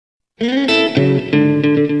We have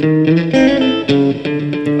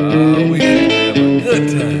a good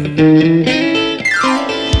time.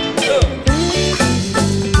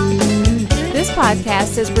 This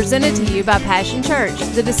podcast is presented to you by Passion Church,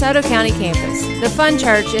 the DeSoto County campus, the fun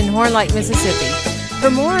church in Horn Lake, Mississippi. For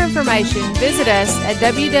more information, visit us at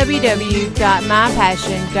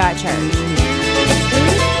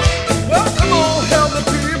www.mypassion.church. Well, come on, help the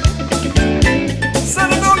people.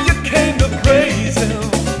 Said I know you came to praise him.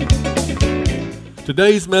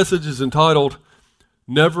 Today's message is entitled,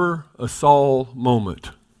 Never a Saul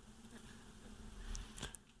Moment.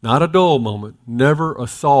 Not a dull moment, never a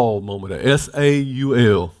Saul moment, a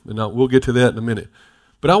S-A-U-L. And we'll get to that in a minute.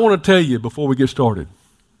 But I want to tell you before we get started,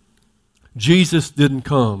 Jesus didn't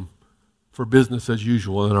come for business as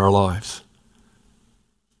usual in our lives.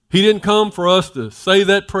 He didn't come for us to say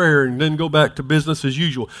that prayer and then go back to business as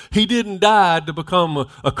usual. He didn't die to become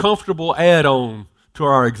a comfortable add-on to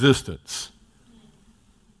our existence.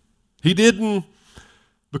 He didn't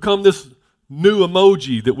become this new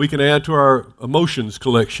emoji that we can add to our emotions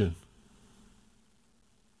collection.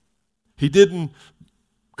 He didn't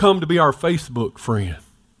come to be our Facebook friend.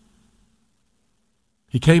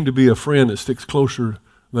 He came to be a friend that sticks closer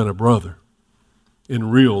than a brother in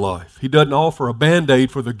real life. He doesn't offer a Band-Aid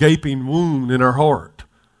for the gaping wound in our heart.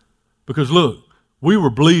 Because look, we were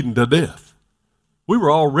bleeding to death. We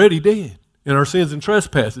were already dead in our sins and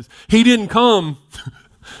trespasses. He didn't come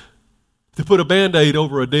to put a Band-Aid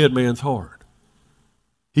over a dead man's heart.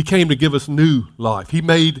 He came to give us new life. He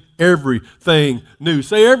made everything new.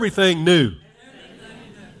 Say everything new.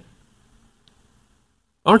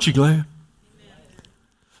 Aren't you glad?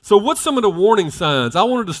 So what's some of the warning signs? I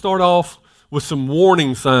wanted to start off with some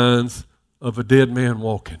warning signs of a dead man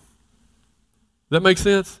walking. That make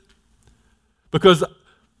sense? Because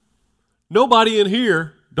nobody in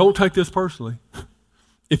here, don't take this personally.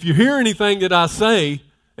 If you hear anything that I say,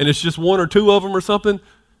 and it's just one or two of them or something,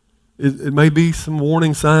 it may be some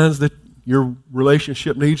warning signs that your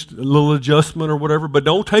relationship needs a little adjustment or whatever, but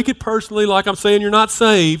don't take it personally like I'm saying you're not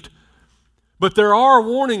saved. But there are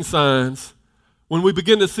warning signs when we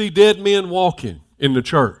begin to see dead men walking in the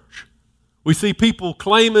church. We see people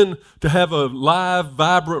claiming to have a live,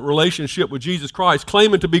 vibrant relationship with Jesus Christ,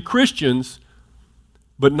 claiming to be Christians,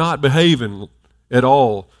 but not behaving at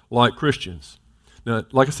all like Christians. Now,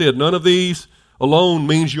 like I said, none of these alone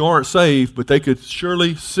means you aren't saved, but they could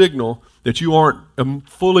surely signal that you aren't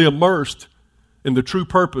fully immersed in the true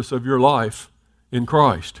purpose of your life in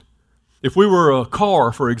Christ. If we were a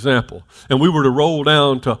car, for example, and we were to roll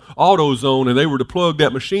down to AutoZone and they were to plug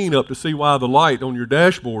that machine up to see why the light on your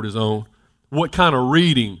dashboard is on, what kind of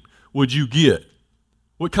reading would you get?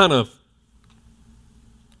 What kind of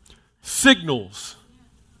signals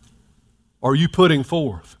are you putting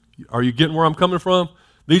forth? Are you getting where I'm coming from?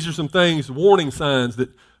 These are some things, warning signs that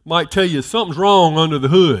might tell you something's wrong under the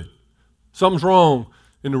hood. Something's wrong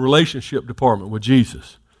in the relationship department with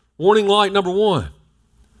Jesus. Warning light number one.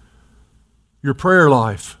 Your prayer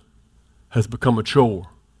life has become a chore.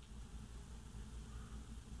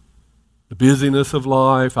 The busyness of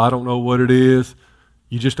life, I don't know what it is.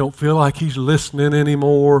 You just don't feel like he's listening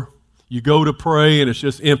anymore. You go to pray and it's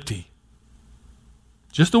just empty.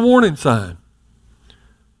 Just a warning sign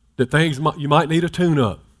that you might need a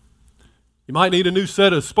tune-up. You might need a new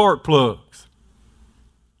set of spark plugs.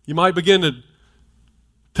 You might begin to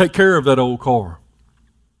take care of that old car.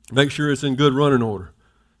 Make sure it's in good running order.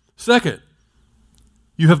 Second,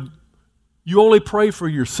 you only pray for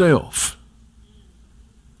yourself.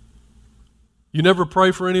 You never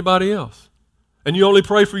pray for anybody else. And you only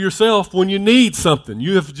pray for yourself when you need something.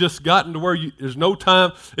 You have just gotten to where there's no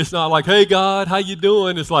time. It's not like, hey, God, how you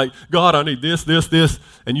doing? It's like, God, I need this, this, this.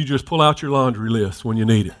 And you just pull out your laundry list when you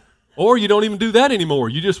need it. Or you don't even do that anymore.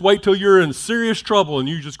 You just wait till you're in serious trouble and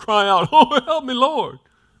you just cry out, oh, help me, Lord.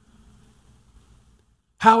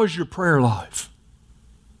 How is your prayer life?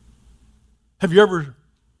 Have you ever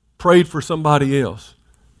prayed for somebody else?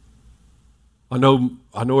 I know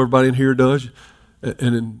everybody in here does,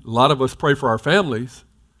 and a lot of us pray for our families,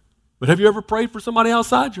 but have you ever prayed for somebody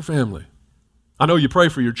outside your family? I know you pray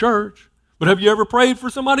for your church, but have you ever prayed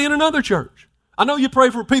for somebody in another church? I know you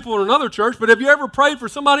pray for people in another church, but have you ever prayed for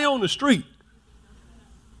somebody on the street?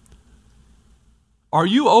 Are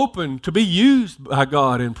you open to be used by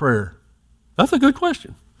God in prayer? That's a good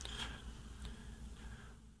question.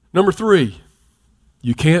 Number 3,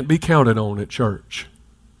 you can't be counted on at church.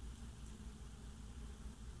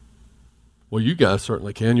 Well, you guys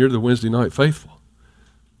certainly can. You're the Wednesday night faithful.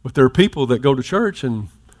 But there are people that go to church and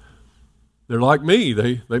they're like me.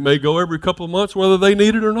 They may go every couple of months whether they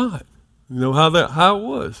need it or not. You know how it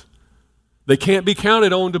was. They can't be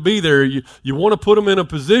counted on to be there. You want to put them in a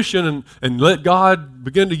position and let God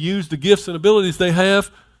begin to use the gifts and abilities they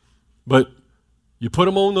have, but you put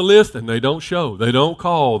them on the list and they don't show. They don't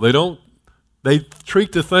call. They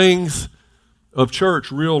treat the things of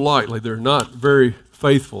church real lightly. They're not very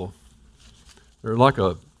faithful. They're like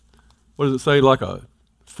what does it say? Like a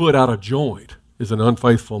foot out of joint is an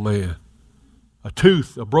unfaithful man. A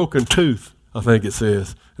broken tooth, I think it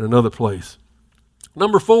says in another place.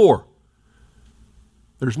 Number 4,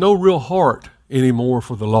 there's no real heart anymore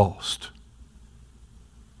for the lost.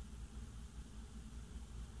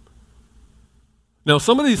 Now,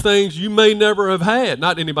 some of these things you may never have had.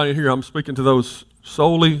 Not anybody here. I'm speaking to those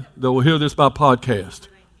solely that will hear this by podcast.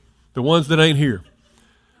 The ones that ain't here.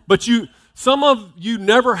 But some of you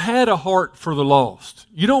never had a heart for the lost.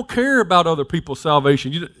 You don't care about other people's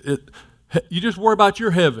salvation. You just worry about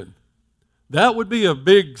your heaven. That would be a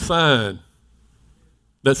big sign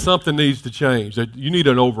that something needs to change, that you need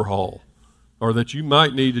an overhaul, or that you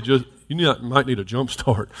might need might need a jump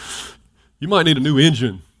start. You might need a new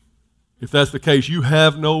engine. If that's the case, you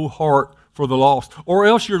have no heart for the lost, or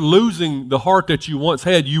else you're losing the heart that you once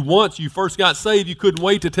had. You first got saved, you couldn't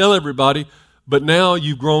wait to tell everybody, but now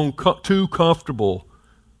you've grown too comfortable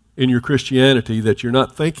in your Christianity that you're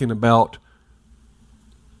not thinking about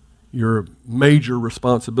your major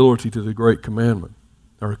responsibility to the great commandment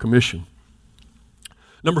or commission.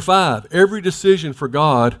 Number 5, every decision for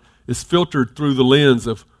God is filtered through the lens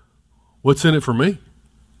of what's in it for me.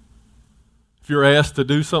 If you're asked to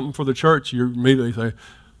do something for the church, you immediately say,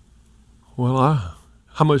 well,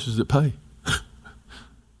 how much does it pay?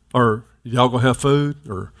 Or y'all going to have food?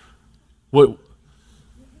 Or what?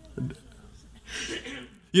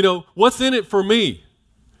 What's in it for me?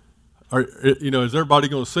 Is everybody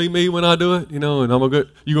going to see me when I do it? And I'm you going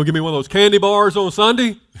to give me one of those candy bars on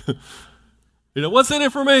Sunday? What's in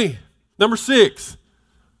it for me? Number 6,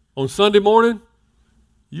 on Sunday morning,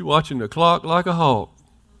 you watching the clock like a hawk.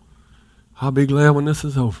 I'll be glad when this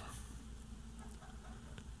is over.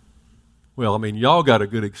 Well, y'all got a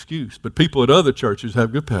good excuse, but people at other churches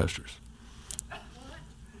have good pastors.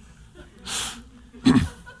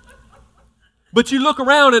 But you look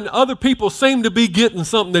around and other people seem to be getting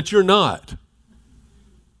something that you're not.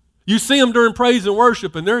 You see them during praise and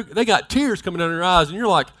worship and they got tears coming down their eyes and you're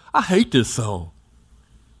like, I hate this song.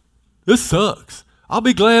 This sucks. I'll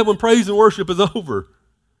be glad when praise and worship is over.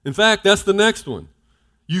 In fact, that's the next one.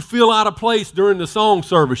 You feel out of place during the song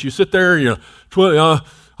service. You sit there and I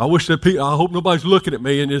hope nobody's looking at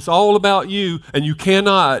me, and it's all about you, and you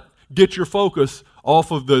cannot get your focus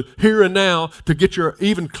off of the here and now to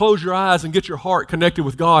even close your eyes and get your heart connected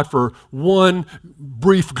with God for one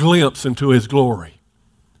brief glimpse into His glory.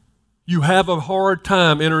 You have a hard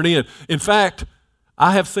time entering in. In fact,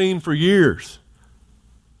 I have seen for years,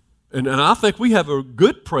 and I think we have a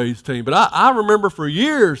good praise team, but I remember for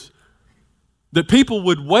years that people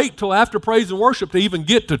would wait till after praise and worship to even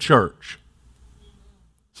get to church.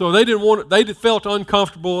 So they felt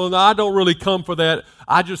uncomfortable, and I don't really come for that.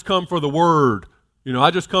 I just come for the Word. I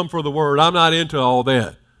just come for the Word. I'm not into all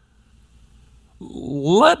that.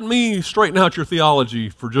 Let me straighten out your theology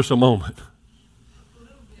for just a moment.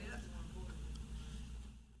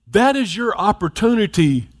 That is your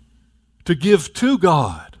opportunity to give to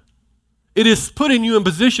God. It is putting you in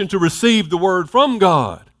position to receive the Word from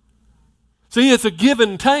God. See, it's a give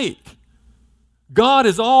and take. God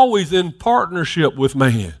is always in partnership with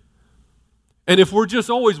man. And if we're just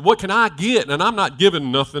always, what can I get? And I'm not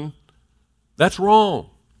giving nothing, that's wrong.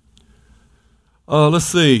 Let's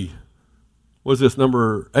see. What is this,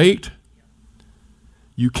 number 8?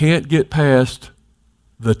 You can't get past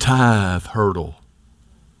the tithe hurdle.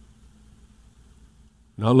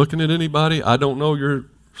 Not looking at anybody. I don't know your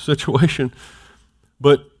situation.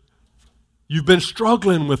 But you've been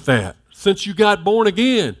struggling with that since you got born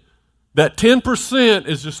again. That 10%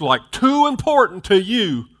 is just like too important to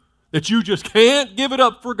you that you just can't give it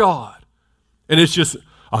up for God. And it's just,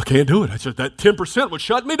 I can't do it. It's just that 10% would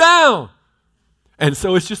shut me down. And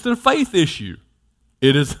so it's just a faith issue.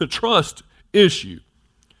 It is a trust issue.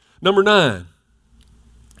 Number 9,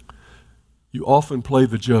 you often play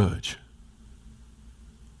the judge.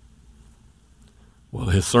 Well,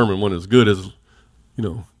 his sermon wasn't as good as,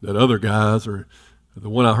 that other guy's, or the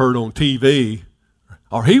one I heard on TV.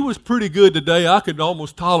 Or he was pretty good today. I could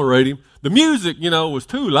almost tolerate him. The music, was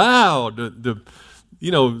too loud.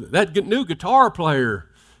 That new guitar player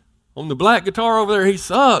on the black guitar over there, he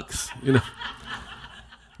sucks.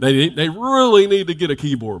 They really need to get a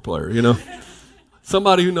keyboard player.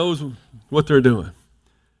 Somebody who knows what they're doing.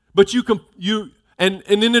 But and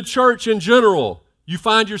in the church in general, you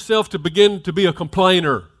find yourself to begin to be a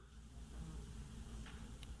complainer.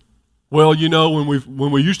 Well, you know,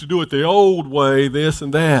 when we used to do it the old way, this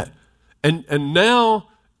and that. And now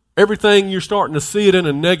everything, you're starting to see it in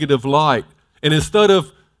a negative light. And instead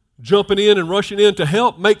of jumping in and rushing in to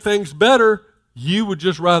help make things better, you would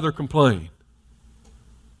just rather complain.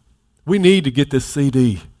 We need to get this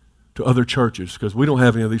CD to other churches because we don't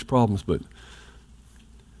have any of these problems. But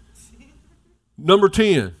number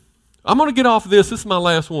 10, I'm going to get off of this. This is my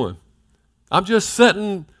last one. I'm just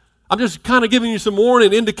kind of giving you some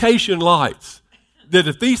warning indication lights that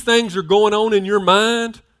if these things are going on in your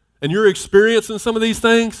mind and you're experiencing some of these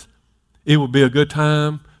things, it would be a good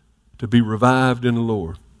time to be revived in the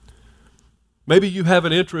Lord. Maybe you have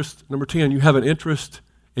an interest, number 10, you have an interest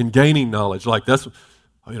in gaining knowledge. Like that's,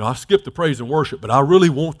 I skipped the praise and worship, but I really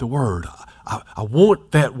want the Word. I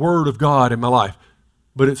want that Word of God in my life.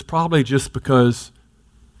 But it's probably just because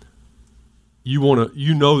you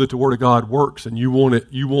know that the Word of God works, and you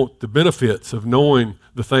want the benefits of knowing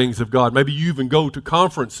the things of God. Maybe you even go to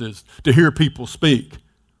conferences to hear people speak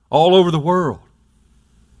all over the world.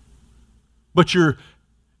 But you're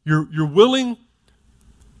willing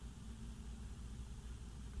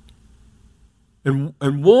and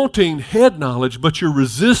wanting head knowledge, but you're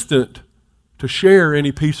resistant to share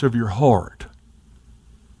any piece of your heart.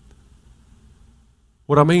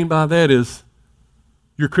 What I mean by that is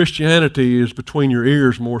your Christianity is between your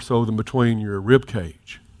ears more so than between your rib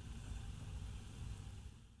cage.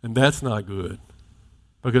 And that's not good.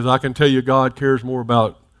 Because I can tell you God cares more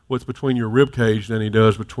about what's between your rib cage than he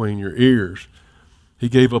does between your ears. He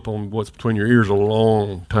gave up on what's between your ears a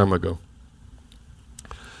long time ago.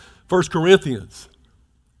 1 Corinthians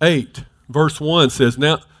 8, verse 1 says,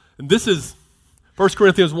 now, and this is 1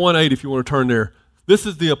 Corinthians 1:8 if you want to turn there. This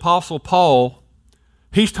is the Apostle Paul.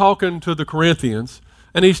 He's talking to the Corinthians,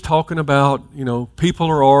 and he's talking about, people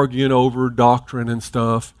are arguing over doctrine and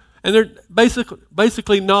stuff, and they're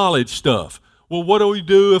basically knowledge stuff. Well, what do we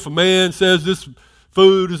do if a man says this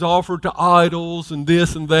food is offered to idols and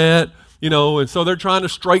this and that? And so they're trying to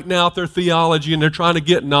straighten out their theology, and they're trying to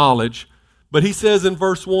get knowledge. But he says in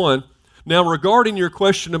verse 1, now regarding your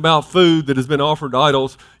question about food that has been offered to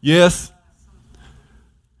idols, yes,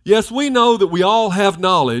 we know that we all have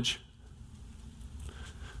knowledge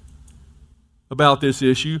about this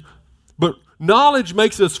issue, but knowledge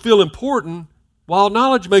makes us feel important. While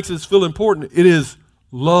knowledge makes us feel important, it is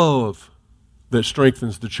love that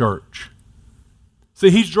strengthens the church. See,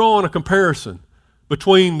 he's drawing a comparison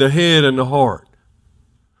between the head and the heart.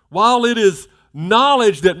 While it is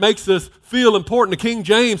knowledge that makes us feel important, the King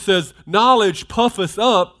James says, knowledge puffs us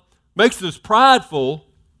up, makes us prideful.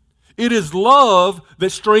 It is love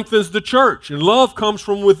that strengthens the church, and love comes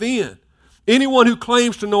from within. Anyone who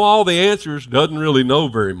claims to know all the answers doesn't really know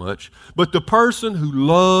very much, but the person who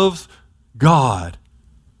loves God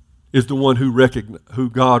is the one who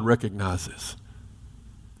God recognizes.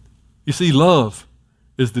 You see, love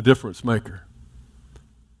is the difference maker.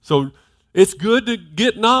 So it's good to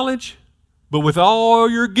get knowledge, but with all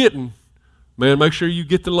you're getting, man, make sure you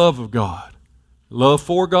get the love of God. Love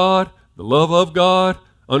for God, the love of God,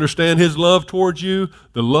 understand his love towards you.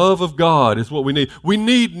 The love of God is what we need. We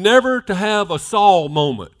need never to have a Saul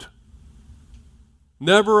moment.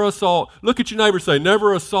 Never a Saul. Look at your neighbor and say,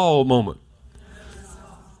 never a Saul moment.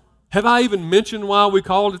 Have I even mentioned why we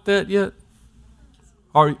called it that yet?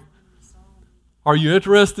 Are you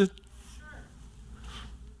interested?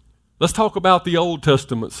 Let's talk about the Old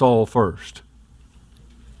Testament Saul first.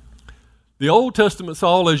 The Old Testament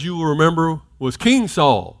Saul, as you will remember, was King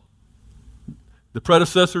Saul, the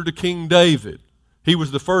predecessor to King David. He was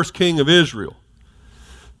the first king of Israel.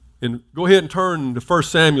 And go ahead and turn to 1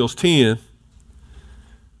 Samuel 10,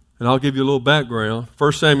 and I'll give you a little background.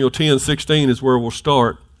 1 Samuel 10:16 is where we'll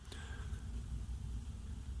start.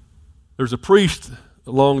 There's a priest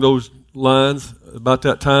along those lines about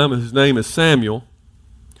that time, and his name is Samuel.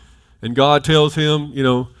 And God tells him,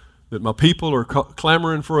 that my people are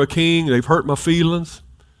clamoring for a king. They've hurt my feelings,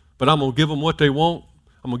 but I'm going to give them what they want.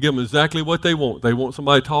 I'm going to give them exactly what they want. They want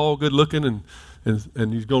somebody tall, good looking, and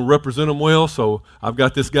he's going to represent them well. So I've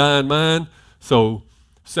got this guy in mind. So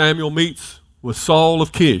Samuel meets with Saul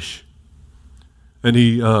of Kish, and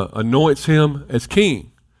he anoints him as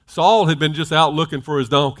king. Saul had been just out looking for his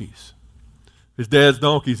donkeys. His dad's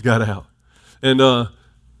donkeys got out. And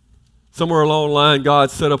somewhere along the line,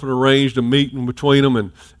 God set up and arranged a meeting between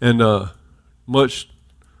them, and much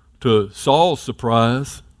to Saul's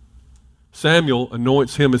surprise, Samuel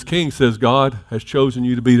anoints him as king, says God has chosen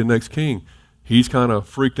you to be the next king. He's kind of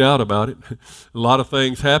freaked out about it. A lot of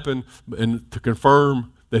things happen, and to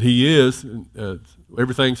confirm that he is,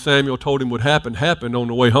 everything Samuel told him would happen happened on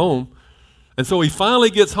the way home. And so he finally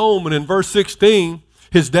gets home, and in verse 16,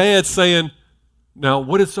 his dad's saying, now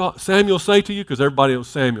what did Samuel say to you? Because everybody knows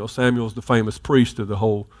Samuel. Samuel's the famous priest of the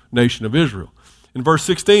whole nation of Israel. In verse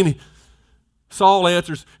 16, Saul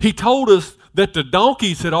answers, he told us that the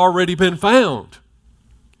donkeys had already been found.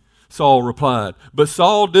 Saul replied, but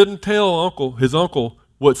Saul didn't tell his uncle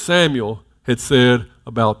what Samuel had said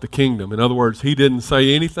about the kingdom. In other words, he didn't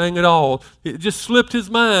say anything at all. It just slipped his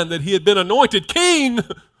mind that he had been anointed king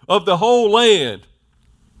of the whole land.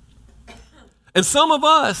 And some of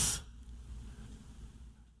us,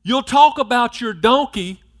 you'll talk about your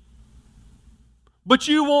donkey, but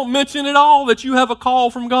you won't mention at all that you have a call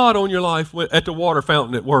from God on your life at the water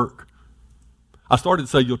fountain at work. I started to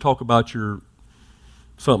say you'll talk about your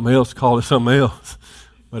something else, call it something else.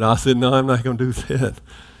 But I said, no, I'm not going to do that.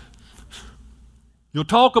 You'll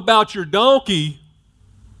talk about your donkey,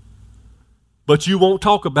 but you won't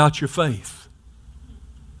talk about your faith.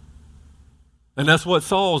 And that's what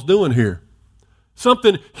Saul's doing here.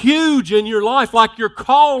 Something huge in your life, like your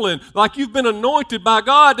calling, like you've been anointed by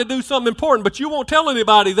God to do something important, but you won't tell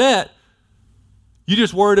anybody that. You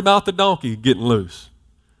just worried about the donkey getting loose.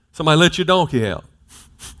 Somebody let your donkey out.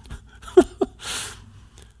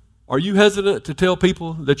 Are you hesitant to tell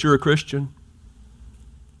people that you're a Christian?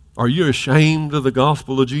 Are you ashamed of the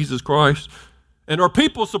gospel of Jesus Christ? And are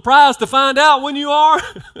people surprised to find out when you are?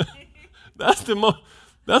 That's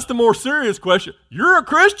the more serious question. You're a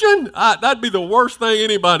Christian? That'd be the worst thing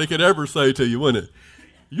anybody could ever say to you, wouldn't it?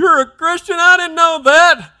 You're a Christian? I didn't know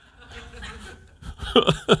that.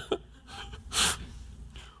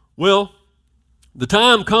 Well, the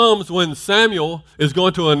time comes when Samuel is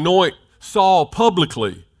going to anoint Saul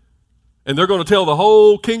publicly. And they're going to tell the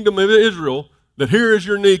whole kingdom of Israel that here is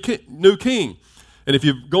your new king. And if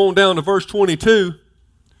you've gone down to verse 22,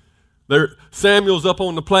 Samuel's up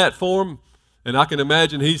on the platform, and I can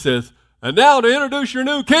imagine he says, and now to introduce your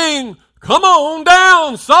new king, come on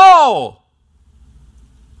down, Saul.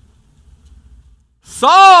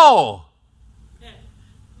 Saul.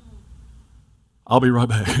 I'll be right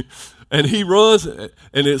back. And he runs, and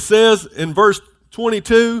it says in verse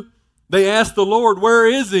 22, they asked the Lord, where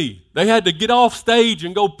is he? They had to get off stage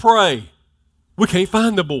and go pray. We can't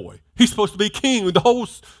find the boy. He's supposed to be king. The whole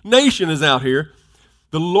nation is out here.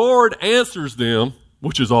 The Lord answers them,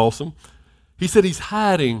 which is awesome. He said he's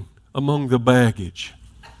hiding among the baggage.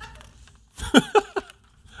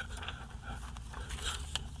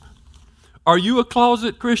 Are you a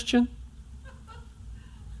closet Christian?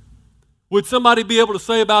 Would somebody be able to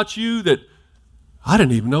say about you that, I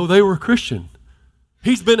didn't even know they were a Christian?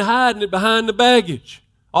 He's been hiding it behind the baggage,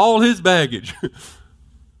 all his baggage,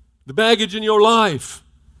 the baggage in your life.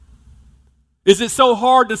 Is it so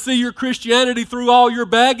hard to see your Christianity through all your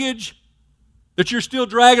baggage that you're still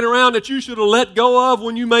dragging around that you should have let go of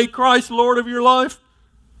when you made Christ Lord of your life?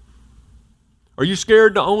 Are you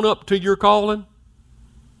scared to own up to your calling?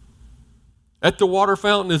 At the water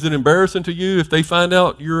fountain, is it embarrassing to you if they find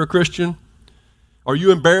out you're a Christian? Are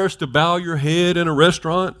you embarrassed to bow your head in a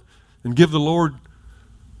restaurant and give the Lord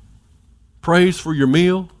praise for your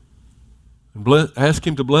meal and ask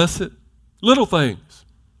him to bless it? Little things.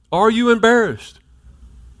 Are you embarrassed?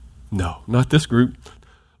 No, not this group.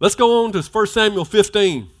 Let's go on to 1 Samuel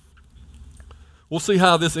 15. We'll see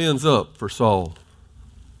how this ends up for Saul.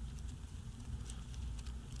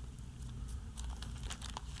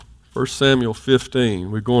 1 Samuel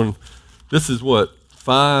 15. This is what,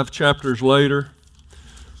 5 chapters later?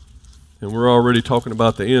 And we're already talking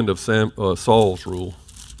about the end of Saul's rule.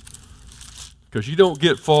 Because you don't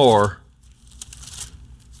get far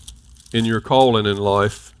in your calling in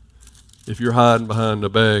life if you're hiding behind the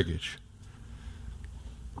baggage.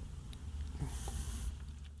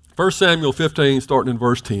 1 Samuel 15, starting in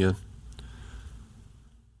verse 10.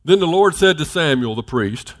 Then the Lord said to Samuel the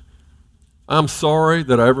priest, I'm sorry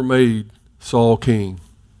that I ever made Saul king,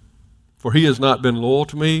 for he has not been loyal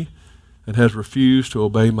to me and has refused to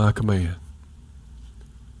obey my command.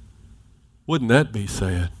 Wouldn't that be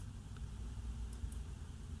sad?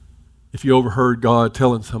 If you overheard God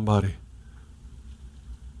telling somebody,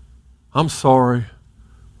 I'm sorry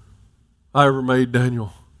I ever made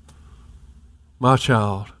Daniel my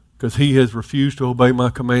child because he has refused to obey my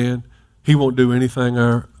command. He won't do anything.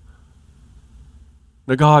 Now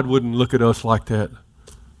God wouldn't look at us like that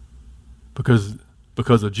because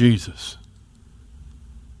of Jesus.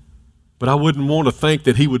 But I wouldn't want to think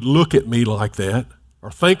that he would look at me like that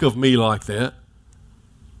or think of me like that.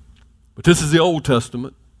 But this is the Old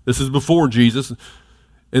Testament. This is before Jesus.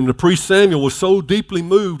 And the priest Samuel was so deeply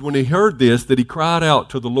moved when he heard this that he cried out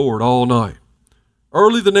to the Lord all night.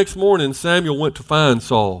 Early the next morning, Samuel went to find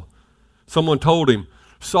Saul. Someone told him,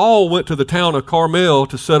 Saul went to the town of Carmel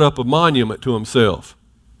to set up a monument to himself.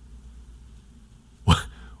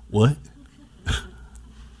 What?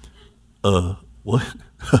 What?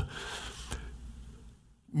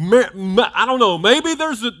 I don't know. Maybe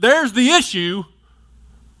there's the issue.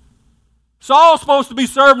 Saul's supposed to be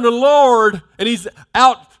serving the Lord, and he's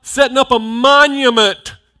out setting up a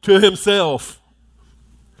monument to himself.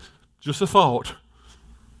 Just a thought.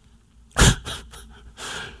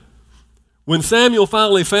 When Samuel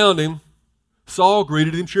finally found him, Saul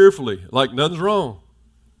greeted him cheerfully, like nothing's wrong.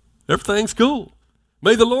 Everything's cool.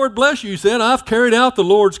 May the Lord bless you, he said. I've carried out the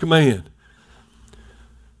Lord's command.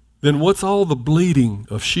 Then what's all the bleating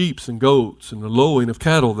of sheep and goats and the lowing of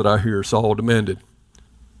cattle that I hear? Saul demanded.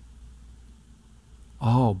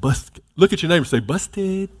 Oh, look at your neighbor and say,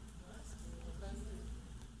 busted.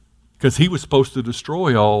 Because he was supposed to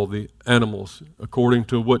destroy all the animals according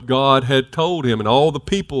to what God had told him, and all the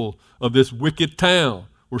people of this wicked town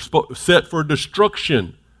were set for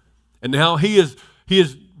destruction. And now he has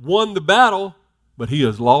won the battle, but he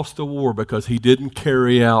has lost the war because he didn't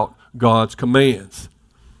carry out God's commands.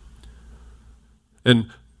 And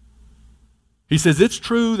he says, it's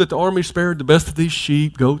true that the army spared the best of these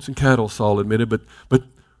sheep, goats, and cattle, Saul admitted, but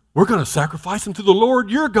we're going to sacrifice them to the Lord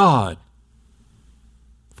your God.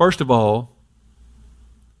 First of all,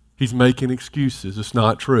 he's making excuses. It's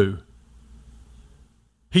not true.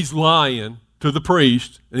 He's lying to the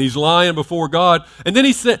priest, and he's lying before God. And then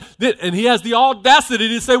he said, and he has the audacity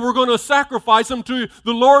to say, we're going to sacrifice them to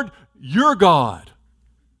the Lord your God.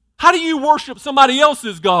 How do you worship somebody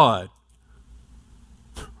else's God?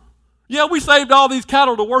 Yeah, we saved all these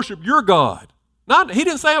cattle to worship your God. He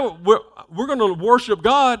didn't say we're going to worship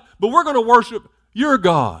God, but we're going to worship your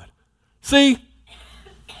God. See,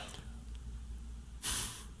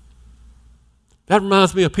 that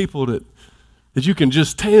reminds me of people that you can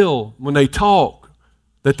just tell when they talk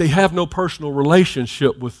that they have no personal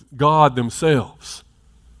relationship with God themselves.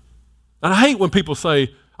 And I hate when people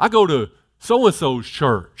say, I go to so-and-so's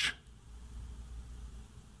church.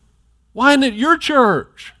 Why isn't it your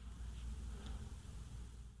church?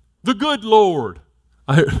 The good Lord.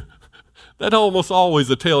 That's almost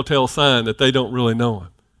always a telltale sign that they don't really know him.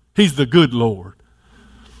 He's the good Lord.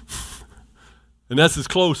 And that's as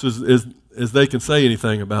close as they can say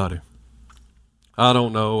anything about him. I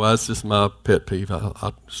don't know. That's just my pet peeve.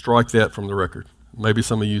 I strike that from the record. Maybe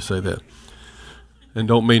some of you say that and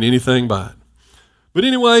don't mean anything by it. But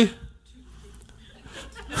anyway,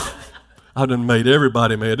 I done made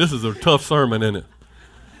everybody mad. This is a tough sermon, isn't it?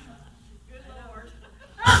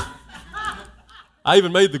 I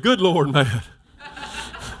even made the good Lord mad.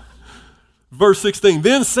 Verse 16,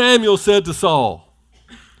 then Samuel said to Saul,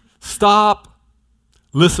 stop,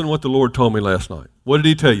 listen what the Lord told me last night. What did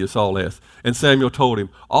he tell you? Saul asked. And Samuel told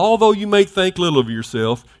him, although you may think little of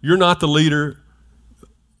yourself, you're not the leader.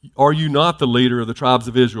 Are you not the leader of the tribes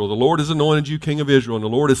of Israel? The Lord has anointed you king of Israel, and the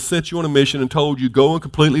Lord has sent you on a mission and told you, go and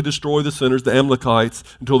completely destroy the sinners, the Amalekites,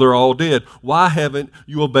 until they're all dead. Why haven't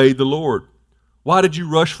you obeyed the Lord? Why did you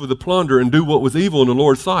rush for the plunder and do what was evil in the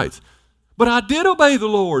Lord's sight? But I did obey the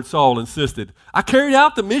Lord, Saul insisted. I carried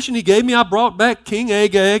out the mission he gave me. I brought back King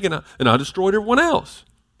Agag, and I destroyed everyone else.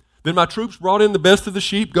 Then my troops brought in the best of the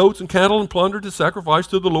sheep, goats, and cattle and plunder to sacrifice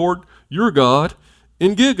to the Lord your God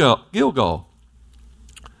in Gilgal.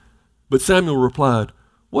 But Samuel replied,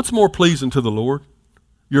 what's more pleasing to the Lord,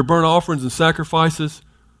 your burnt offerings and sacrifices,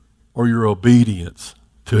 or your obedience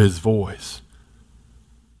to his voice?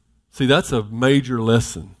 See, that's a major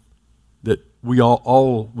lesson that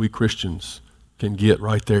all we Christians can get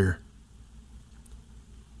right there.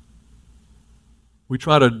 We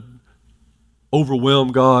try to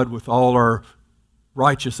overwhelm God with all our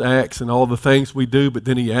righteous acts and all the things we do, but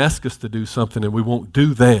then he asks us to do something and we won't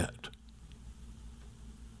do that.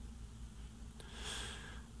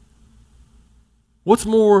 What's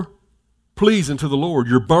more pleasing to the Lord,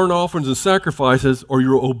 your burnt offerings and sacrifices, or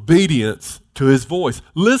your obedience to his voice?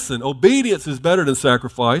 Listen, obedience is better than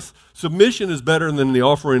sacrifice. Submission is better than the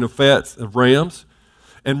offering of fats of rams.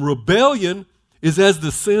 And rebellion is as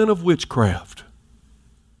the sin of witchcraft.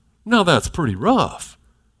 Now that's pretty rough.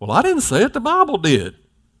 Well, I didn't say it, the Bible did.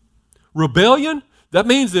 Rebellion, that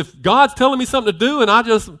means if God's telling me something to do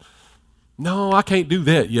and no, I can't do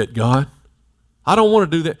that yet, God. I don't want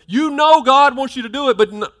to do that. You know God wants you to do it,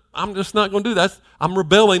 but no, I'm just not going to do that. I'm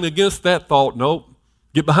rebelling against that thought. Nope.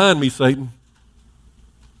 Get behind me, Satan.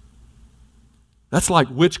 That's like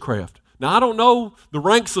witchcraft. Now, I don't know the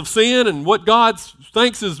ranks of sin and what God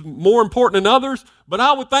thinks is more important than others, but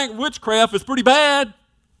I would think witchcraft is pretty bad.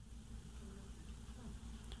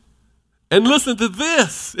 And listen to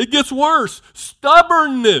this. It gets worse.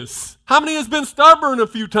 Stubbornness. How many has been stubborn a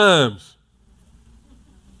few times?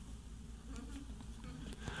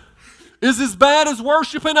 is as bad as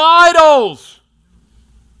worshiping idols.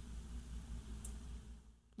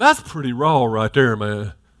 That's pretty raw right there,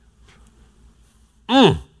 man.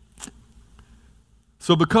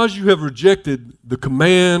 So because you have rejected the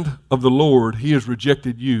command of the Lord, he has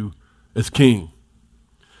rejected you as king.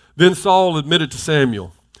 Then Saul admitted to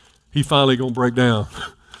Samuel. He finally going to break down.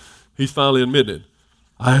 He's finally admitted,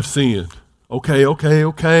 I have sinned. Okay.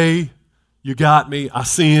 You got me. I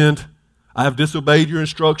sinned. I have disobeyed your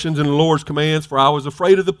instructions and the Lord's commands, for I was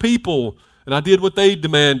afraid of the people, and I did what they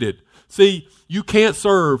demanded. See, you can't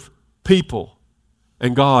serve people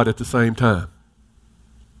and God at the same time.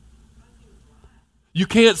 You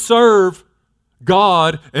can't serve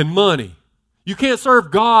God and money. You can't serve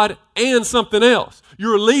God and something else.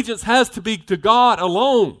 Your allegiance has to be to God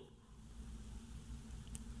alone.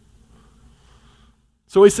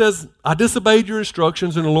 So he says, I disobeyed your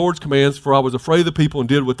instructions and the Lord's commands, for I was afraid of the people and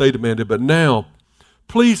did what they demanded. But now,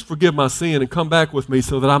 please forgive my sin and come back with me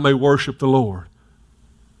so that I may worship the Lord.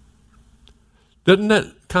 Doesn't that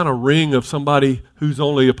kind of ring of somebody who's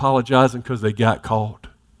only apologizing because they got caught?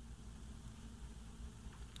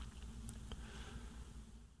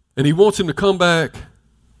 And he wants him to come back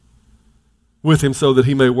with him so that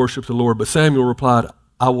he may worship the Lord. But Samuel replied,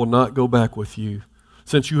 I will not go back with you,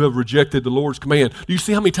 since you have rejected the Lord's command. Do you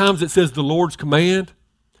see how many times it says the Lord's command?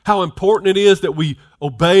 How important it is that we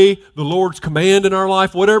obey the Lord's command in our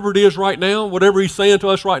life, whatever it is right now, whatever he's saying to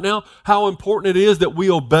us right now, how important it is that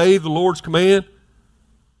we obey the Lord's command.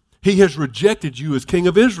 He has rejected you as king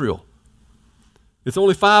of Israel. It's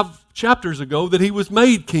only 5 chapters ago that he was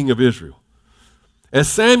made king of Israel. As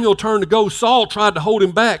Samuel turned to go, Saul tried to hold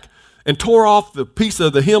him back and tore off the piece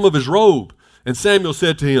of the hem of his robe. And Samuel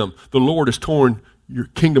said to him, the Lord has torn your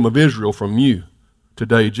kingdom of Israel from you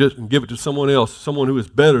today, just and give it to someone else, someone who is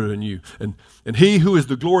better than you. And he who is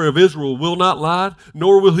the glory of Israel will not lie,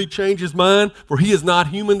 nor will he change his mind, for he is not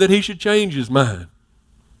human that he should change his mind.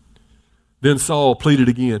 Then Saul pleaded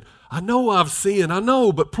again, I know I've sinned, I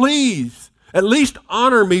know, but please, at least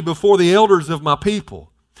honor me before the elders of my people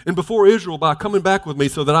and before Israel by coming back with me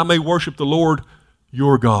so that I may worship the Lord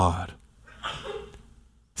your God.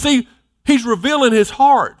 See, he's revealing his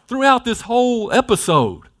heart throughout this whole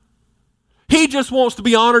episode. He just wants to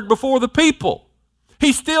be honored before the people.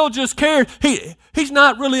 He still just cares. He's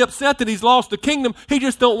not really upset that he's lost the kingdom. He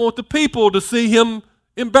just don't want the people to see him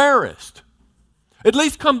embarrassed. At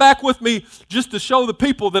least come back with me just to show the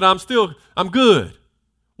people that I'm good.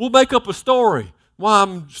 We'll make up a story why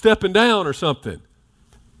I'm stepping down or something.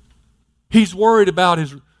 He's worried about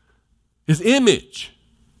his image.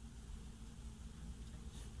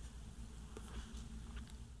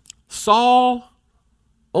 Saul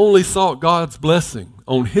only sought God's blessing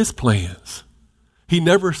on his plans. He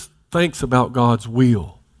never thinks about God's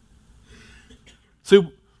will. See,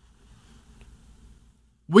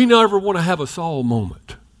 we never want to have a Saul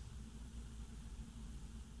moment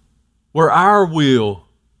where our will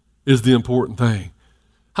is the important thing.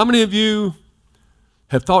 How many of you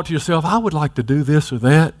have thought to yourself, I would like to do this or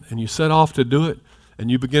that, and you set off to do it, and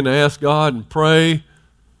you begin to ask God and pray,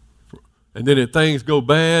 and then if things go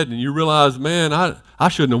bad, and you realize, man, I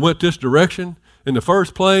shouldn't have went this direction in the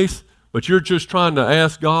first place, but you're just trying to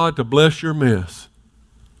ask God to bless your mess.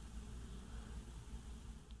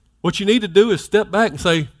 What you need to do is step back and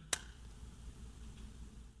say,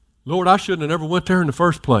 Lord, I shouldn't have never went there in the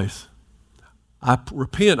first place. I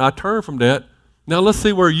repent, I turn from that. Now let's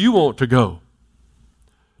see where you want to go.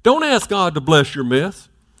 Don't ask God to bless your mess.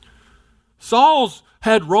 Saul's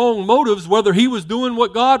had wrong motives, whether he was doing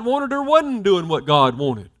what God wanted or wasn't doing what God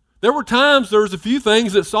wanted. There were times, there was a few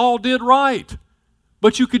things that Saul did right,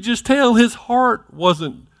 but you could just tell his heart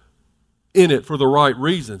wasn't in it for the right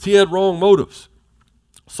reasons. He had wrong motives.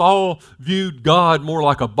 Saul viewed God more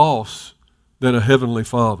like a boss than a heavenly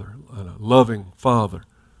father, a loving father.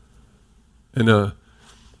 And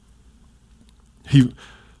he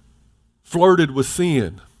flirted with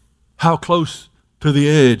sin. How close to the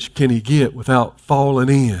edge can he get without falling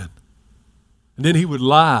in? And then he would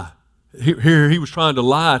lie. Here he was trying to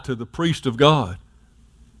lie to the priest of God,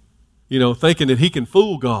 thinking that he can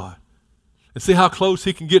fool God and see how close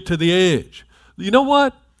he can get to the edge. You know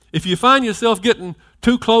what? If you find yourself getting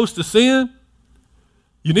too close to sin,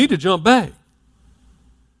 you need to jump back.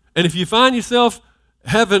 And if you find yourself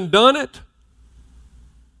having done it,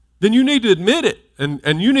 then you need to admit it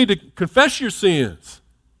and you need to confess your sins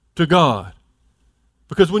to God.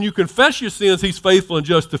 Because when you confess your sins, he's faithful and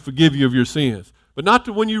just to forgive you of your sins. But not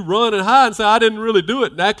to when you run and hide and say, I didn't really do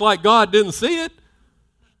it, and act like God didn't see it.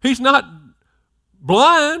 He's not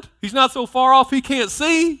blind. He's not so far off he can't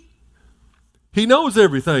see. He knows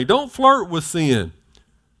everything. Don't flirt with sin.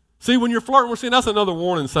 See, when you're flirting with sin, that's another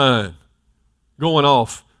warning sign going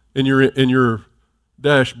off in your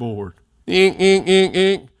dashboard. Ink, ink, ink,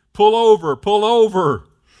 ink. Pull over, pull over.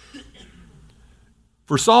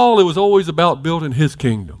 For Saul, it was always about building his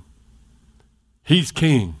kingdom. He's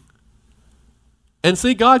king. And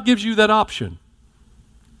see, God gives you that option.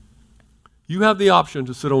 You have the option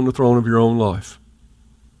to sit on the throne of your own life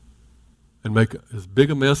and make as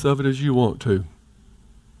big a mess of it as you want to.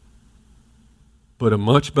 But a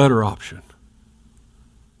much better option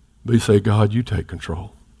be say, God, you take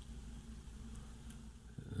control.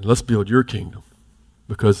 And let's build your kingdom,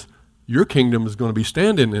 because your kingdom is going to be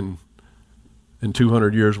standing in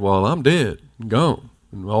 200 years while I'm dead and gone,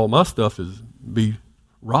 and all my stuff is be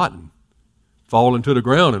rotten, falling to the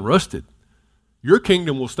ground and rusted. Your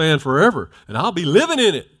kingdom will stand forever, and I'll be living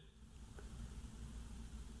in it.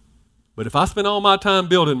 But if I spend all my time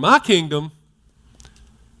building my kingdom,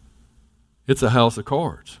 it's a house of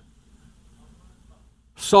cards.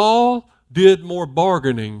 Saul did more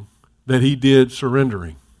bargaining than he did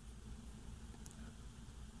surrendering.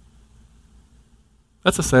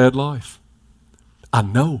 That's a sad life. I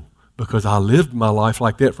know, because I lived my life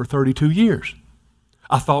like that for 32 years.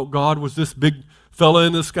 I thought God was this big fella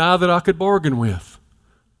in the sky that I could bargain with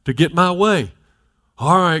to get my way.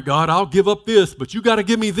 All right, God, I'll give up this, but you got to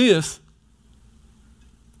give me this.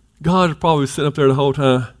 God is probably sitting up there the whole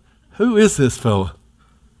time. Who is this fella?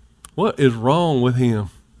 What is wrong with him?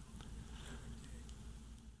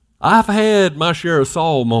 I've had my share of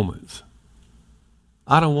Saul moments.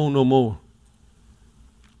 I don't want no more.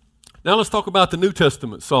 Now let's talk about the New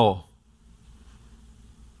Testament Saul.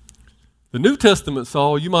 The New Testament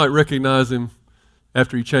Saul, you might recognize him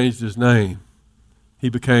after he changed his name. He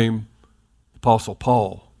became Apostle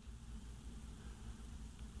Paul.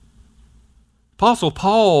 Apostle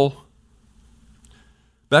Paul,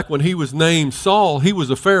 back when he was named Saul, he was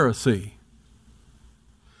a Pharisee.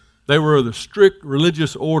 They were the strict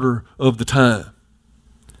religious order of the time.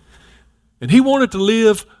 And he wanted to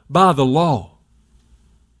live by the law.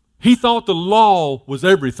 He thought the law was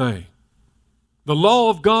everything. The law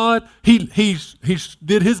of God, he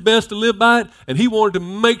did his best to live by it, and he wanted to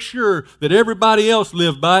make sure that everybody else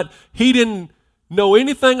lived by it. He didn't know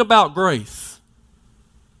anything about grace.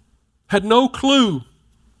 Had no clue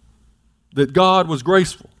that God was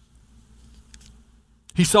graceful.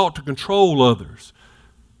 He sought to control others,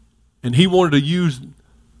 and he wanted to use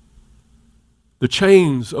the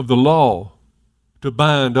chains of the law to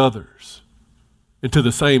bind others into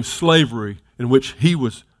the same slavery in which he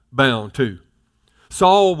was bound to.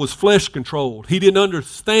 Saul was flesh controlled. He didn't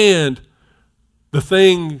understand the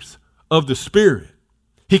things of the Spirit.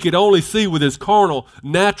 He could only see with his carnal,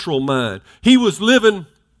 natural mind. He was living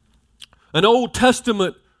an Old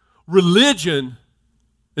Testament religion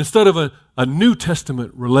instead of a New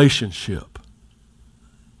Testament relationship.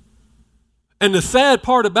 And the sad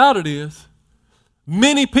part about it is,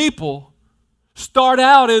 many people start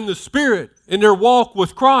out in the Spirit in their walk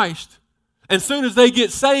with Christ, and as soon as they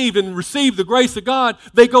get saved and receive the grace of God,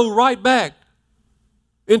 they go right back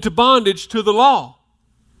into bondage to the law.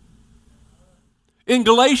 In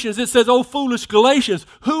Galatians, it says, "O foolish Galatians,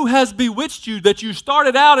 who has bewitched you that you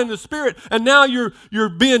started out in the Spirit and now you're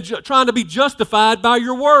trying to be justified by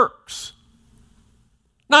your works?"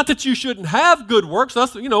 Not that you shouldn't have good works.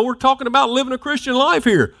 That's, we're talking about living a Christian life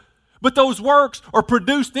here. But those works are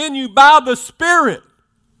produced in you by the Spirit.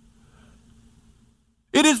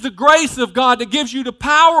 It is the grace of God that gives you the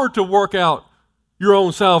power to work out your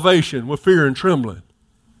own salvation with fear and trembling.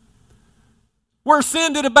 Where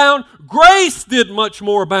sin did abound, grace did much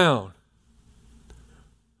more abound.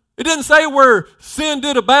 It didn't say where sin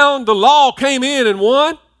did abound, the law came in and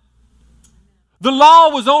won. The law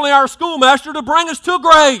was only our schoolmaster to bring us to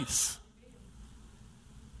grace.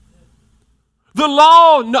 The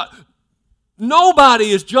law, nobody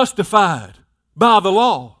is justified by the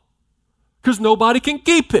law because nobody can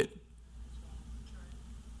keep it.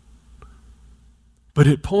 But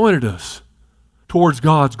it pointed us towards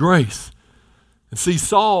God's grace. And see,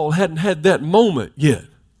 Saul hadn't had that moment yet.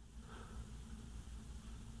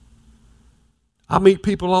 I meet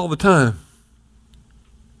people all the time.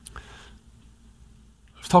 I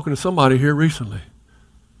was talking to somebody here recently.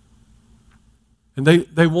 And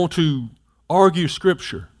they want to argue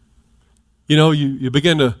Scripture. You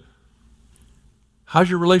begin to, how's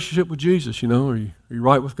your relationship with Jesus? Are you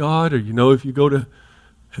right with God? Or if you go to,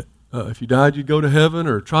 if you died, you'd go to heaven?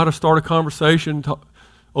 Or try to start a conversation,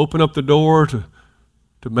 open up the door to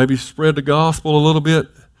maybe spread the gospel a little bit,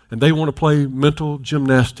 and they want to play mental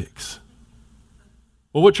gymnastics.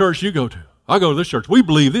 Well, what church do you go to? I go to this church. We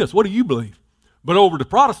believe this. What do you believe? But over the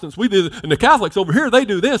Protestants, we do, and the Catholics over here, they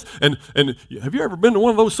do this. And have you ever been to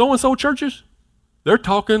one of those so-and-so churches? They're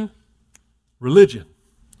talking religion.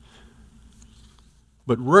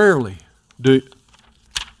 But rarely do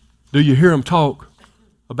you hear them talk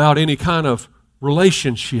about any kind of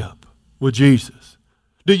relationship with Jesus.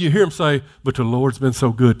 Do you hear them say, but the Lord's been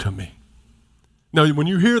so good to me? Now, when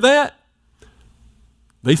you hear that,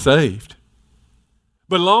 they saved.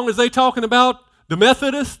 But as long as they talking about the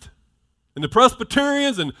Methodists and the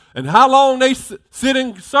Presbyterians and how long they sit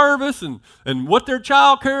in service and what their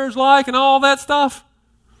child care is like and all that stuff,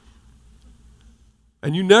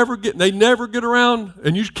 and they never get around,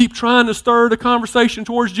 and you keep trying to stir the conversation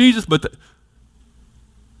towards Jesus, but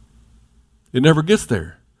it never gets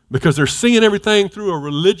there because they're seeing everything through a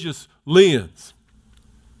religious lens.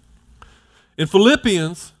 In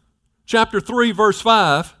Philippians chapter 3, verse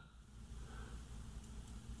 5,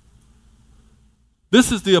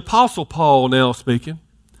 this is the Apostle Paul now speaking,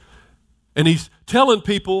 and he's telling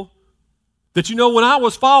people that, when I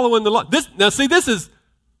was following the law, this is,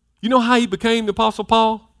 you know how he became the Apostle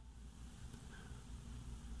Paul?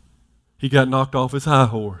 He got knocked off his high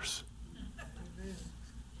horse.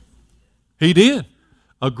 He did.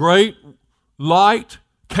 A great light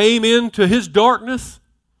came into his darkness.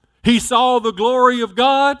 He saw the glory of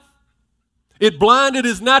God. It blinded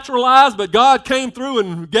his natural eyes, but God came through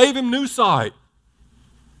and gave him new sight.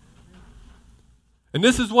 And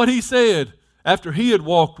this is what he said after he had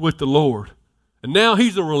walked with the Lord. And now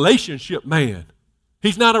he's a relationship man.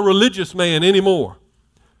 He's not a religious man anymore.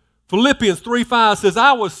 Philippians 3:5 says,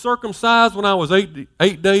 I was circumcised when I was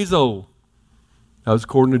 8 days old. That was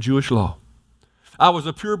according to Jewish law. I was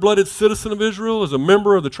a pure-blooded citizen of Israel as a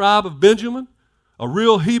member of the tribe of Benjamin, a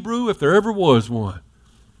real Hebrew if there ever was one.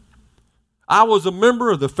 I was a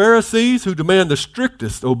member of the Pharisees who demand the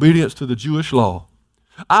strictest obedience to the Jewish law.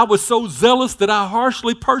 I was so zealous that I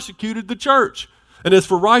harshly persecuted the church. And as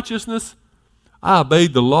for righteousness, I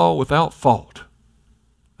obeyed the law without fault.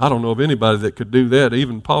 I don't know of anybody that could do that,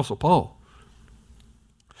 even Apostle Paul.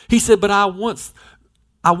 He said, but I once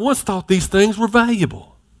thought these things were valuable.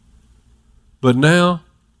 But now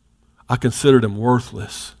I consider them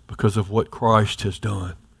worthless because of what Christ has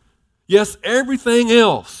done. Yes, everything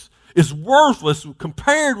else is worthless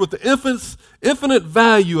compared with the infinite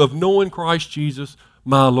value of knowing Christ Jesus,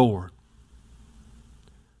 my Lord.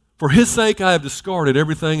 For his sake I have discarded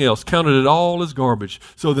everything else, counted it all as garbage,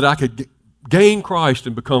 so that I could gain Christ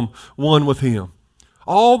and become one with him.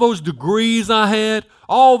 All those degrees I had,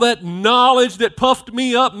 all that knowledge that puffed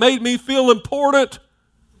me up, made me feel important.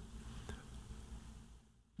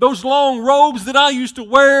 Those long robes that I used to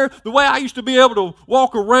wear, the way I used to be able to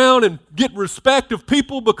walk around and get respect of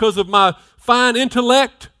people because of my fine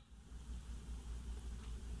intellect.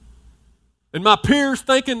 And my peers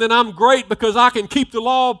thinking that I'm great because I can keep the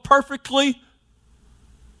law perfectly.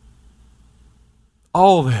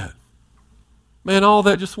 All that. Man, all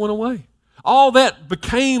that just went away. All that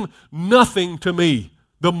became nothing to me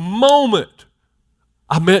the moment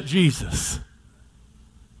I met Jesus.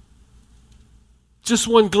 Just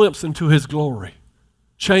one glimpse into his glory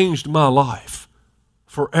changed my life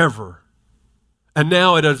forever. And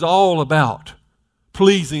now it is all about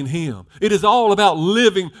pleasing him. It is all about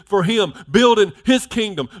living for him, building his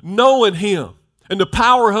kingdom, knowing him, and the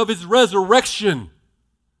power of his resurrection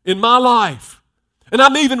in my life. And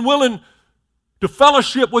I'm even willing to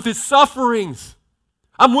fellowship with his sufferings.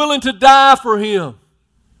 I'm willing to die for him.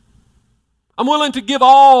 I'm willing to give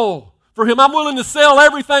all for him. I'm willing to sell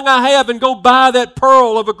everything I have and go buy that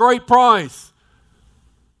pearl of a great price.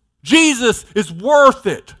 Jesus is worth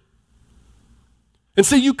it. And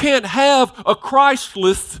see, you can't have a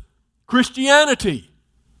Christless Christianity.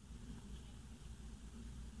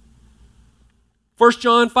 1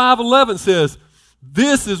 John 5:11 says,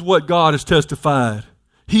 this is what God has testified.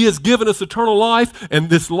 He has given us eternal life, and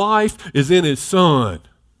this life is in his Son.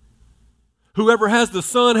 Whoever has the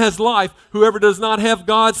Son has life. Whoever does not have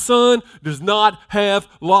God's Son does not have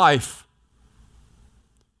life.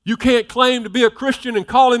 You can't claim to be a Christian and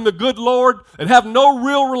call him the good Lord and have no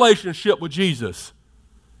real relationship with Jesus.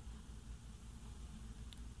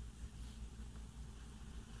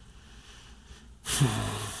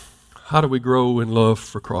 How do we grow in love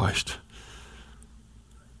for Christ?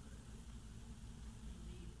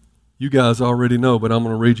 You guys already know, but I'm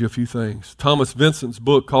going to read you a few things. Thomas Vincent's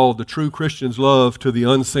book called The True Christian's Love to the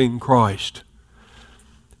Unseen Christ.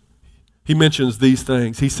 He mentions these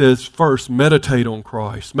things. He says, first, meditate on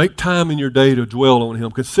Christ. Make time in your day to dwell on him.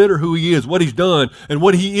 Consider who he is, what he's done, and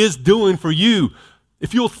what he is doing for you.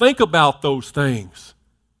 If you'll think about those things,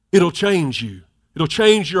 it'll change you. It'll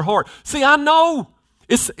change your heart. See, I know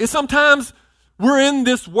it's sometimes we're in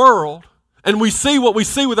this world and we see what we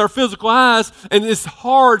see with our physical eyes, and it's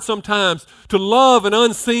hard sometimes to love an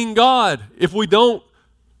unseen God if we don't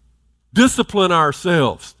discipline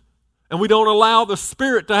ourselves and we don't allow the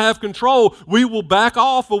Spirit to have control. We will back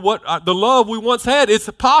off of what the love we once had. It's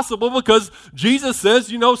possible because Jesus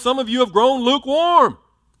says, some of you have grown lukewarm.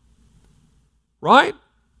 Right?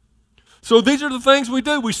 So these are the things we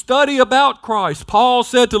do. We study about Christ. Paul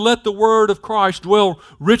said to let the word of Christ dwell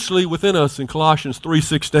richly within us in Colossians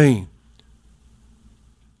 3:16.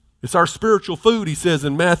 It's our spiritual food, he says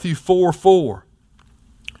in Matthew 4:4.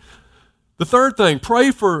 The third thing,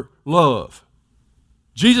 pray for love.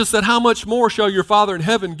 Jesus said, how much more shall your Father in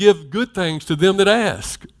heaven give good things to them that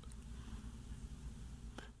ask?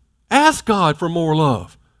 Ask God for more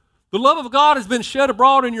love. The love of God has been shed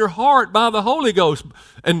abroad in your heart by the Holy Ghost.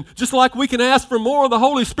 And just like we can ask for more of the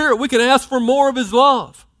Holy Spirit, we can ask for more of His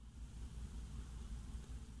love.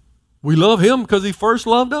 We love Him because He first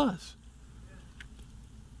loved us.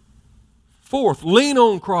 Fourth, lean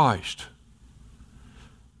on Christ.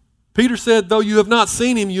 Peter said, though you have not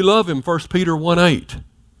seen Him, you love Him, 1 Peter 1:8.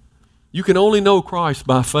 You can only know Christ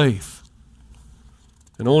by faith.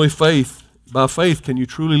 And only by faith can you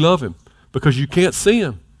truly love Him, because you can't see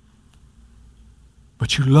Him.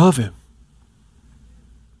 But you love Him.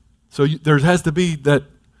 So there has to be that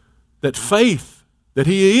faith that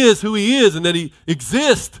He is who He is and that He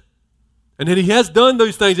exists and that He has done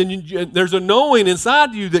those things. And there's a knowing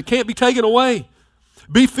inside you that can't be taken away.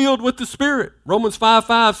 Be filled with the Spirit. Romans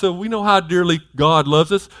 5:5 says we know how dearly God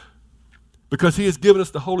loves us because He has given us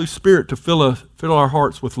the Holy Spirit to fill our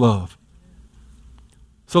hearts with love.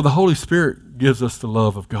 So the Holy Spirit gives us the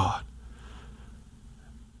love of God.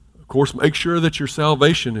 Of course, make sure that your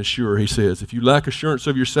salvation is sure, he says. If you lack assurance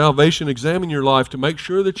of your salvation, examine your life to make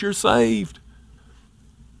sure that you're saved.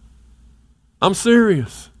 I'm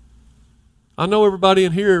serious. I know everybody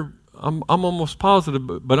in here, I'm almost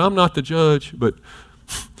positive, but I'm not the judge. But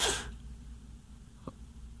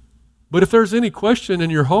if there's any question in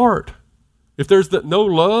your heart, if there's no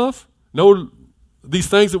love, these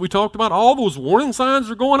things that we talked about, all those warning signs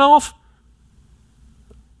are going off,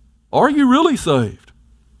 are you really saved?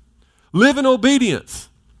 Live in obedience.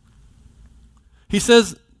 He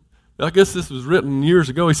says, I guess this was written years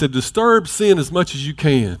ago, he said, disturb sin as much as you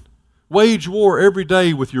can. Wage war every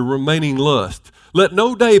day with your remaining lust. Let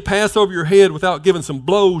no day pass over your head without giving some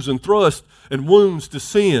blows and thrusts and wounds to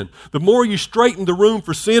sin. The more you straighten the room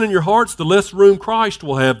for sin in your hearts, the less room Christ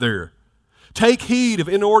will have there. Take heed of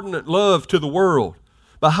inordinate love to the world.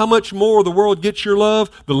 By how much more the world gets your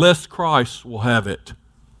love, the less Christ will have it.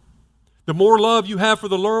 The more love you have for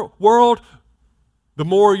the world, the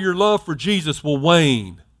more your love for Jesus will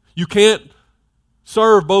wane. You can't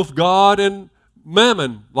serve both God and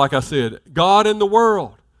mammon, like I said, God and the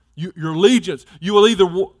world. Your allegiance, you will either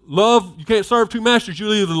love, you can't serve two masters,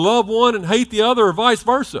 you'll either love one and hate the other or vice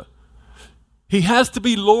versa. He has to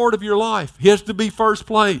be Lord of your life. He has to be first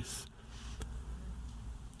place.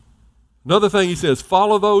 Another thing he says,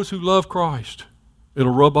 follow those who love Christ.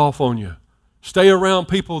 It'll rub off on you. Stay around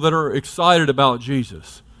people that are excited about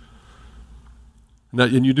Jesus.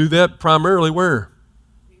 And you do that primarily where?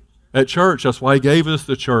 At church. That's why He gave us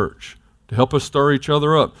the church, to help us stir each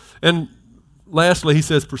other up. And lastly, he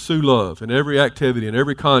says, pursue love in every activity, in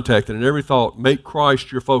every contact, and in every thought. Make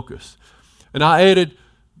Christ your focus. And I added,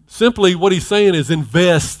 simply what he's saying is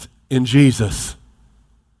invest in Jesus.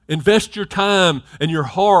 Invest your time and your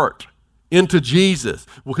heart into Jesus,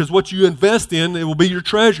 because what you invest in, it will be your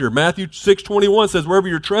treasure. Matthew 6:21 says, wherever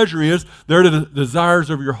your treasure is, there the desires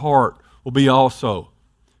of your heart will be also.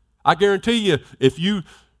 I guarantee you, if you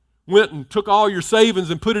went and took all your savings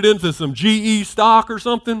and put it into some GE stock or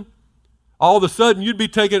something, all of a sudden you'd be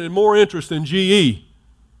taking more interest in GE,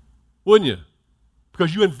 wouldn't you?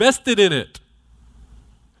 Because you invested in it.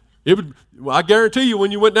 I guarantee you,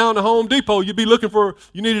 when you went down to Home Depot, you'd be looking for,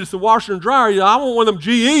 you needed some washer and dryer. I want one of them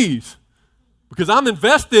GEs because I'm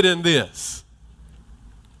invested in this.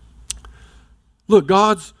 Look,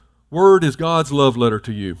 God's Word is God's love letter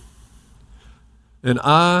to you. And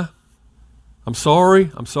I'm sorry.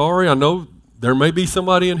 I know there may be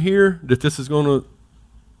somebody in here that this is going to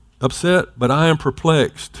upset, but I am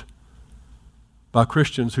perplexed by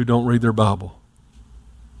Christians who don't read their Bible.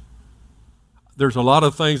 There's a lot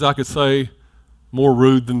of things I could say more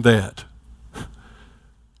rude than that,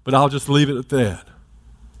 but I'll just leave it at that.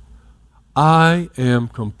 I am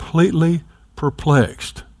completely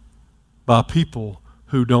perplexed by people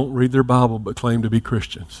who don't read their Bible but claim to be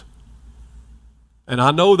Christians. And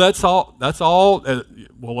I know that's all,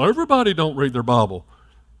 well, everybody don't read their Bible.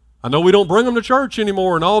 I know we don't bring them to church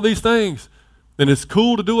anymore and all these things. And it's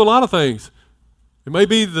cool to do a lot of things. It may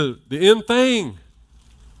be the end thing.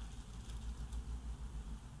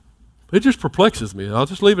 It just perplexes me. I'll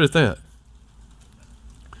just leave it at that.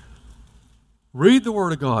 Read the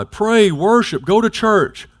Word of God. Pray, worship, go to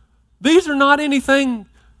church. These are not anything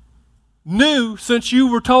new since you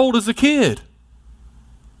were told as a kid.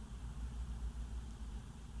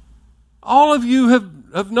 All of you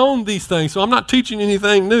have known these things, so I'm not teaching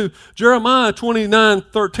anything new. Jeremiah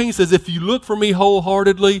 29:13 says, if you look for me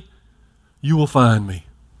wholeheartedly, you will find me.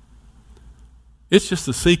 It's just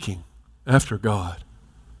the seeking after God.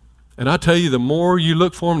 And I tell you, the more you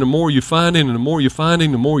look for Him, the more you find Him, and the more you find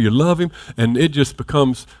Him, the more you love Him, and it just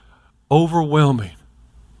becomes overwhelming,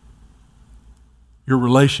 your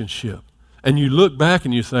relationship. And you look back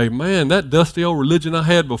and you say, man, that dusty old religion I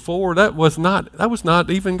had before, that was not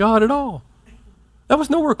even God at all. That was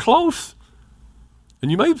nowhere close. And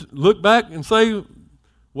you may look back and say,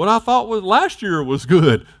 what I thought was last year was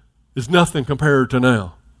good is nothing compared to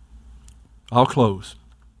now. I'll close.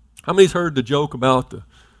 How many's heard the joke about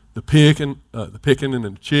the picking and the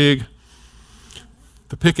chig?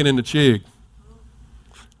 The picking and the chig.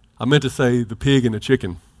 I meant to say the pig and the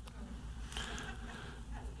chicken.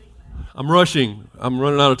 I'm rushing. I'm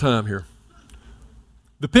running out of time here.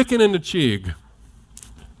 The picking and the chig.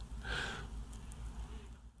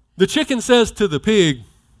 The chicken says to the pig,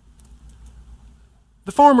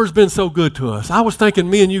 the farmer's been so good to us. I was thinking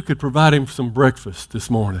me and you could provide him some breakfast this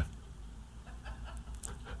morning.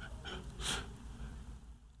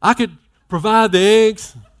 I could provide the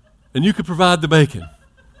eggs and you could provide the bacon.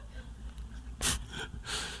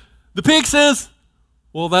 The pig says,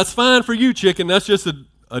 well, that's fine for you, chicken. That's just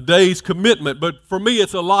a day's commitment. But for me,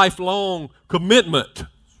 it's a lifelong commitment.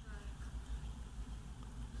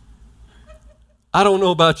 I don't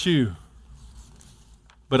know about you,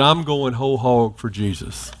 but I'm going whole hog for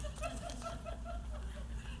Jesus.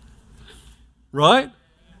 Right?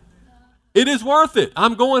 It is worth it.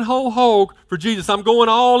 I'm going whole hog for Jesus. I'm going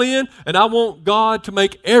all in, and I want God to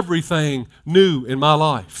make everything new in my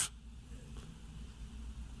life.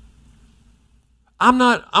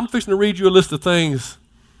 I'm fixing to read you a list of things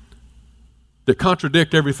that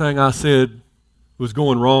contradict everything I said was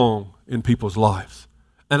going wrong in people's lives.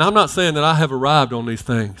 And I'm not saying that I have arrived on these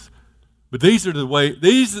things, but these are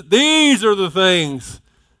the things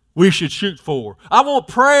we should shoot for. I want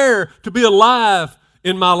prayer to be alive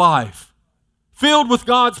in my life, filled with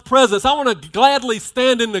God's presence. I want to gladly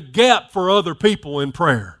stand in the gap for other people in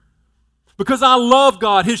prayer because I love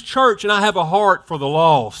God, His church, and I have a heart for the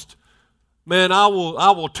lost. Man, I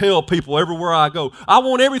will tell people everywhere I go. I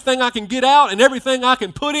want everything I can get out and everything I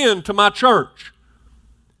can put into my church.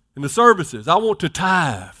 In the services, I want to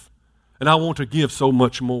tithe, and I want to give so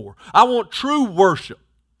much more. I want true worship.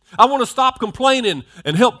 I want to stop complaining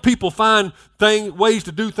and help people find ways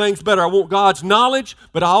to do things better. I want God's knowledge,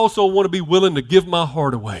 but I also want to be willing to give my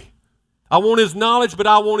heart away. I want His knowledge, but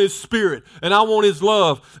I want His Spirit, and I want His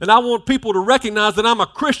love, and I want people to recognize that I'm a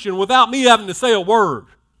Christian without me having to say a word.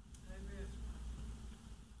 Amen.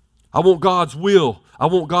 I want God's will. I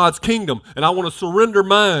want God's kingdom, and I want to surrender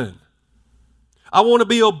mine. I want to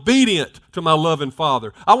be obedient to my loving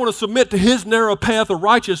Father. I want to submit to His narrow path of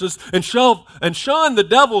righteousness and shun the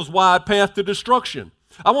devil's wide path to destruction.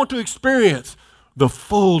 I want to experience the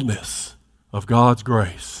fullness of God's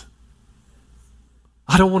grace.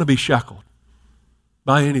 I don't want to be shackled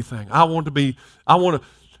by anything.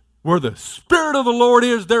 Where the Spirit of the Lord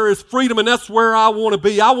is, there is freedom, and that's where I want to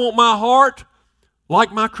be. I want my heart,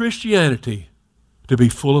 like my Christianity, to be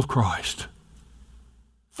full of Christ,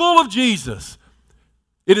 full of Jesus.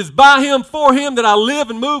 It is by Him, for Him, that I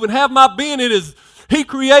live and move and have my being. He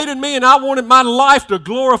created me, and I wanted my life to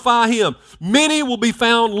glorify Him. Many will be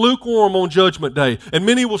found lukewarm on Judgment Day, and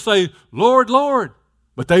many will say, Lord, Lord,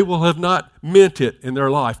 but they will have not meant it in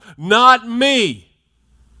their life. Not me.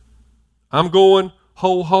 I'm going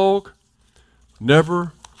whole hog,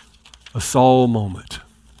 never a Saul moment.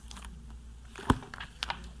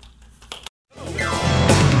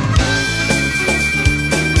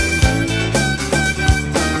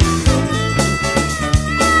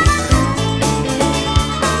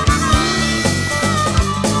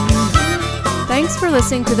 Thanks for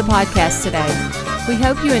listening to the podcast today. We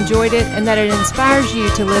hope you enjoyed it and that it inspires you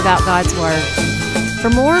to live out God's Word. For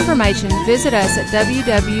more information, visit us at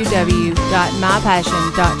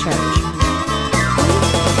www.mypassion.church.